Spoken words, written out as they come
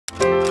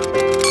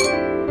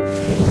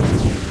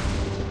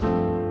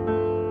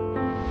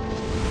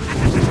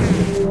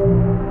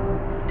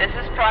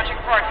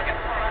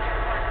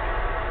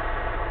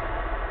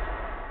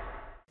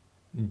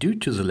Due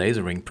to the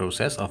lasering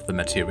process of the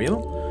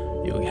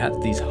material, you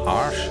have these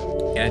harsh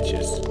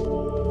edges.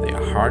 They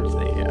are hard,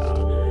 they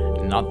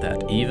are not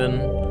that even,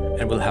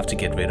 and we'll have to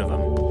get rid of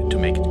them to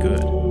make it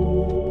good.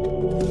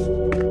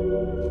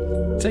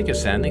 Take a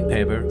sanding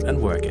paper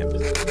and work it.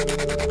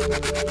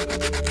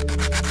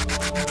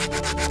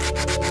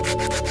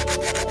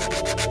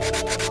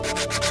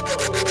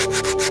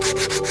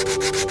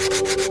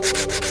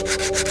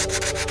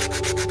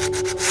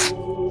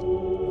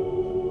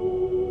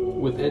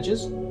 With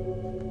edges,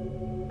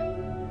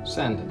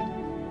 sand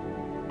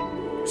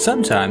it.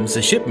 Sometimes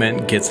the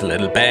shipment gets a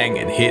little bang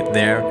and hit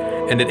there,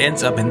 and it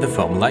ends up in the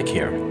foam like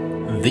here.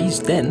 These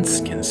dents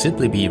can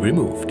simply be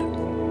removed.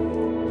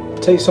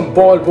 Take some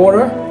boiled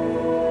water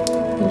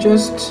and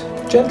just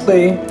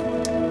gently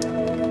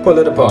pull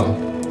it upon.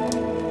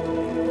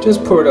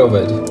 Just pour it over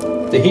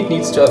it. The heat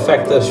needs to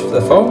affect the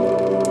foam,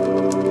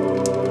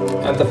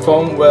 and the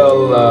foam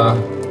will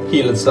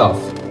heal itself.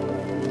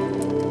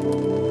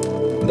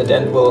 The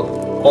dent will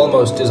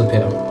almost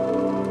disappear.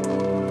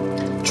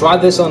 Try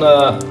this on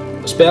a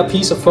spare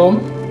piece of foam.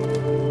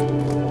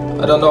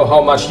 I don't know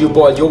how much you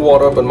boil your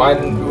water, but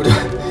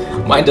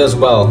mine does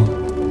well.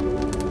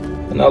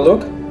 And now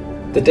look,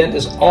 the dent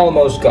is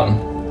almost gone.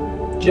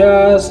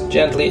 Just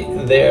gently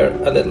there,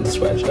 a little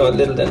scratch or a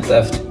little dent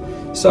left.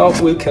 So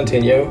we'll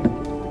continue.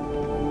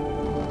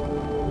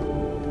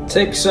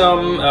 Take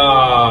some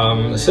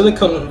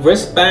silicone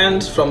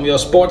wristband from your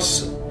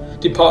sports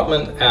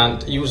department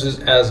and use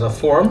it as a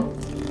form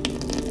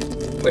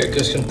where you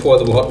just can pour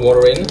the hot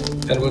water in,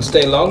 and will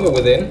stay longer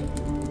within,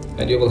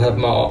 and you will have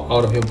more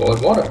out of your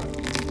boiled water.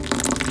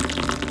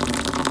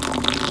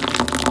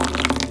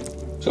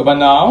 So by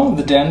now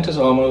the dent is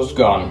almost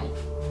gone.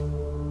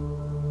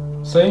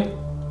 See?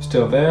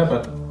 Still there,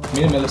 but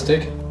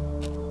minimalistic.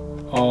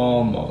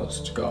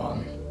 Almost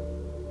gone.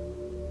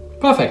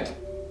 Perfect.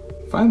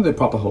 Find the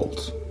proper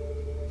holes.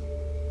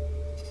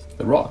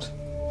 The rod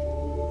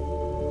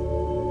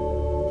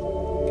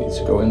needs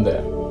to go in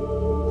there.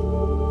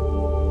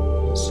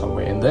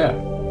 Somewhere in there.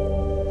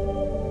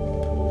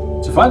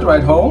 To find the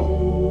right hole,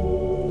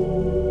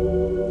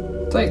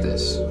 take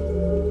this.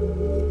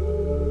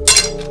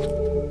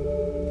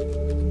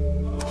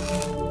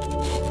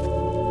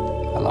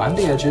 Align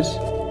the edges.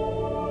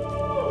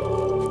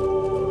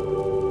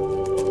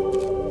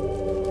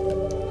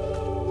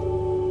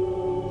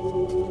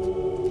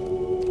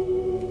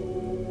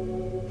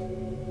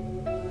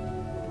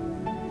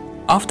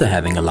 After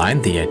having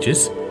aligned the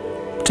edges,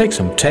 take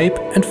some tape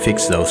and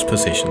fix those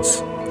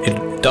positions.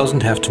 It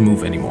doesn't have to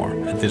move anymore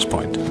at this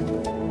point.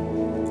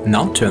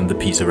 Now turn the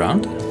piece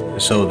around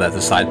so that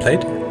the side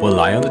plate will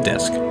lie on the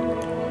desk.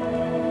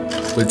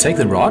 We'll take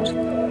the rod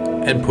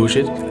and push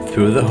it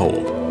through the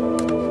hole.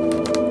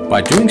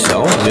 By doing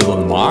so, we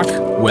will mark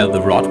where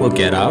the rod will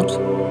get out,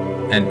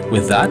 and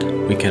with that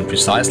we can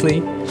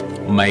precisely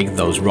make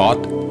those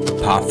rods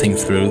passing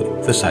through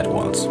the side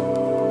walls.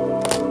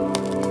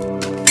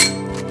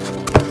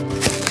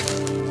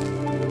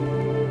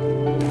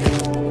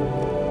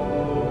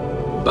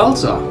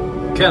 Balsa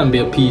can be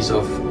a piece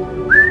of.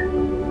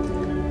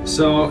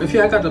 So if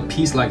you got a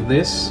piece like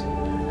this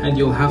and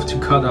you'll have to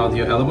cut out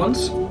your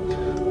elements,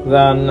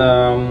 then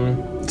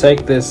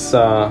take this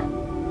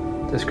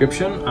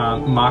description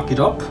and mark it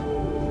up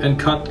and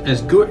cut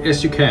as good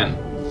as you can.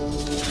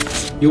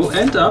 You will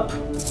end up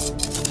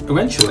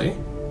eventually,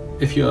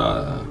 if you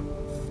are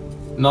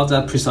not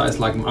that precise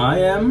like I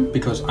am,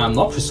 because I'm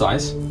not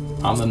precise,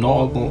 I'm a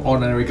normal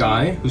ordinary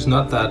guy who's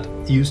not that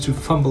used to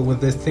fumble with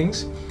these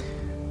things,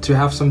 to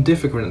have some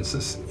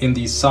differences in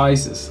these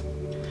sizes.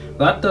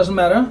 That doesn't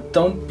matter,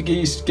 don't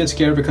get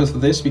scared because of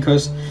this,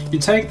 because you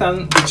take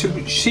then the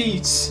two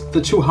sheets,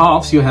 the two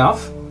halves you have,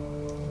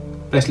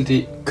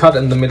 basically cut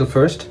in the middle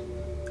first,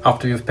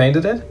 after you've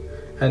painted it,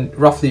 and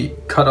roughly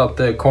cut out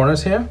the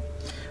corners here.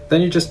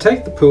 Then you just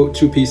take the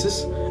two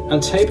pieces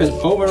and tape it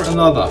over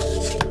another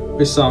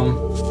with some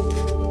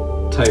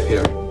tape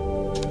here.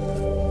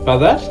 By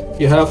that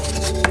you have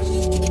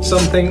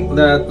something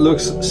that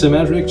looks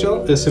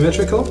symmetrical,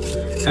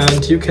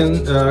 and you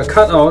can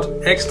cut out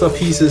extra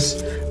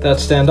pieces that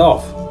stand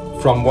off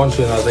from one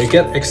to another. You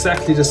get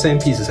exactly the same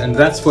pieces, and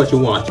that's what you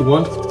want. You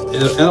want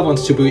the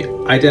elements to be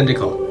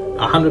identical,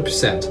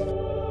 100%.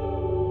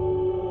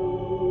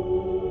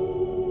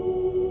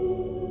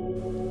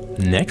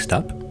 Next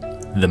up,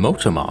 the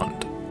motor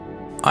mount.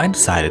 I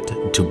decided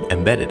to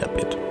embed it a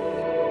bit.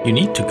 You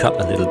need to cut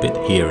a little bit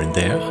here and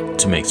there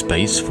to make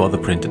space for the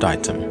printed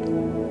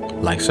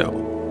item, like so.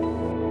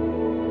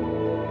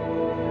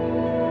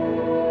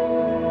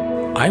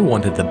 I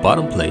wanted the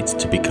bottom plates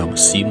to become a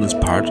seamless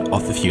part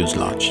of the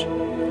fuselage,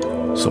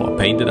 so I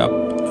painted up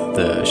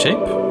the shape,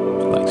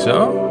 like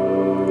so,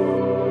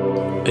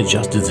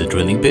 adjusted the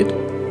drilling bit,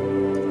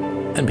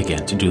 and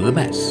began to do the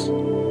mess.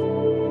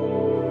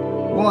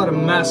 What a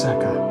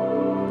massacre!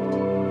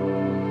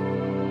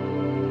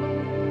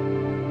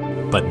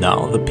 But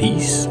now the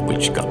piece,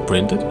 which got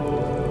printed,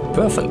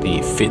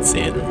 perfectly fits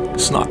in,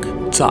 snug,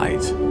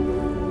 tight,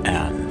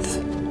 and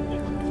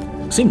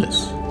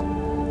seamless.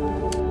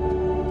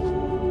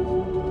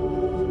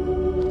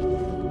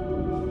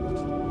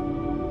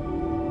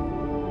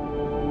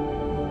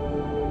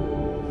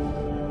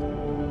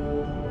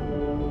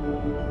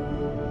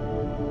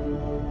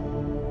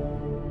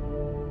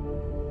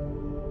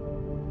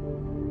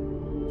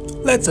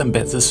 Let's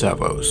embed the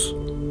servos.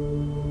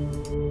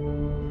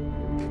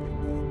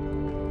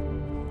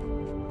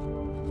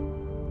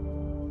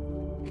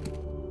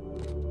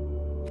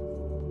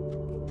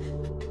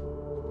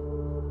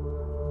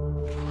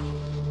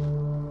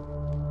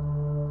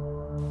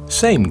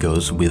 Same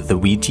goes with the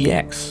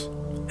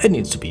VTX. It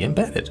needs to be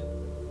embedded.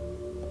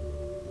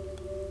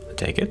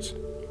 Take it,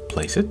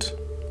 place it,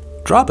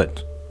 drop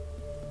it.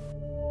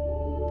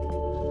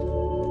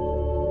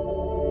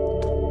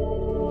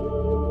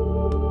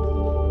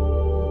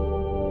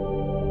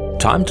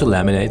 Time to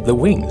laminate the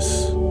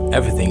wings.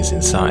 Everything's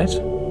inside.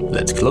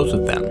 Let's close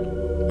it then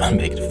and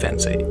make it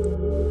fancy.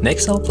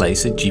 Next I'll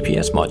place a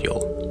GPS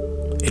module.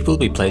 It will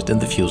be placed in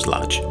the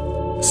fuselage.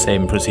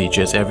 Same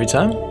procedure as every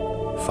time.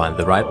 Find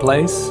the right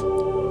place,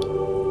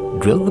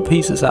 drill the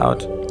pieces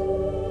out,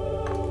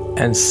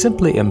 and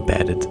simply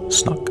embed it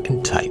snug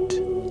and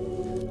tight.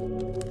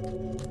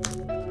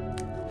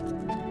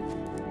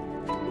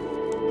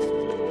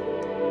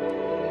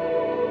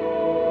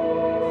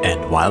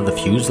 And while the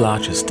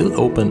fuselage is still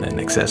open and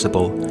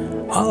accessible,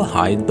 I'll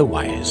hide the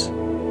wires.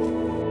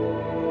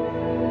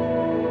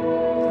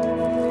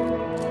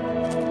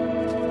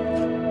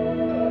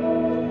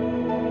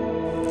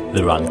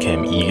 The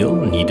runcam eagle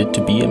needed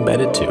to be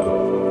embedded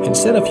too.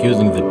 Instead of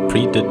using the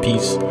pre-did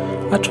piece,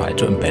 I tried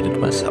to embed it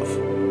myself.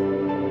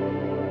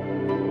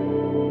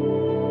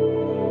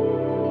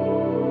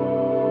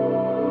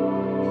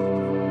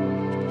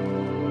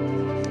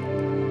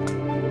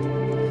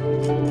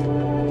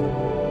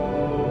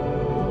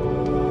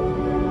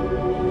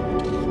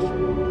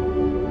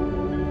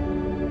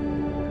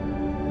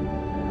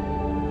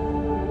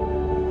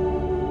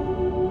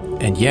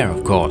 And yeah,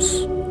 of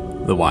course,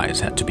 the wires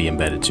had to be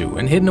embedded too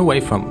and hidden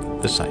away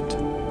from the sight.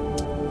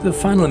 The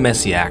final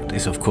messy act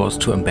is of course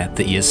to embed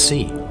the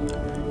ESC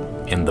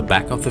in the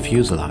back of the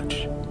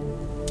fuselage.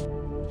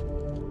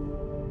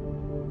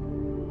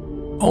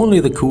 Only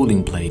the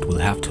cooling plate will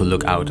have to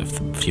look out of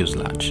the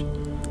fuselage.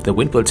 The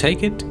wind will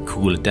take it,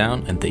 cool it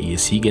down, and the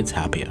ESC gets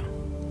happier.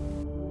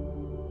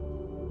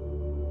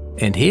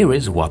 And here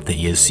is what the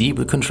ESC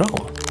will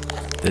control.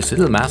 This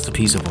little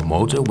masterpiece of a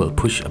motor will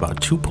push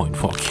about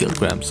 2.4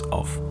 kilograms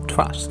of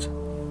thrust.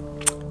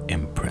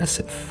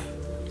 Impressive.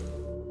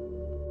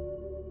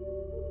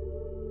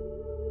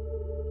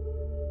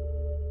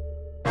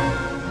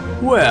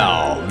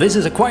 Well, this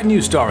is a quite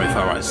new story for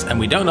us, and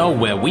we don't know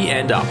where we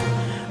end up.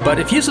 But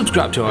if you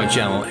subscribe to our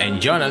channel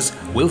and join us,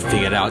 we'll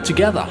figure it out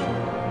together.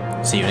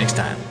 See you next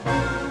time.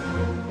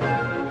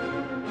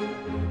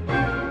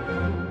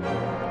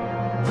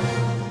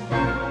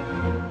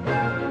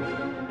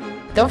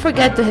 Don't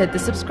forget to hit the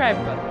subscribe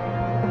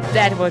button.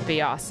 That would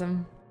be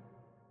awesome.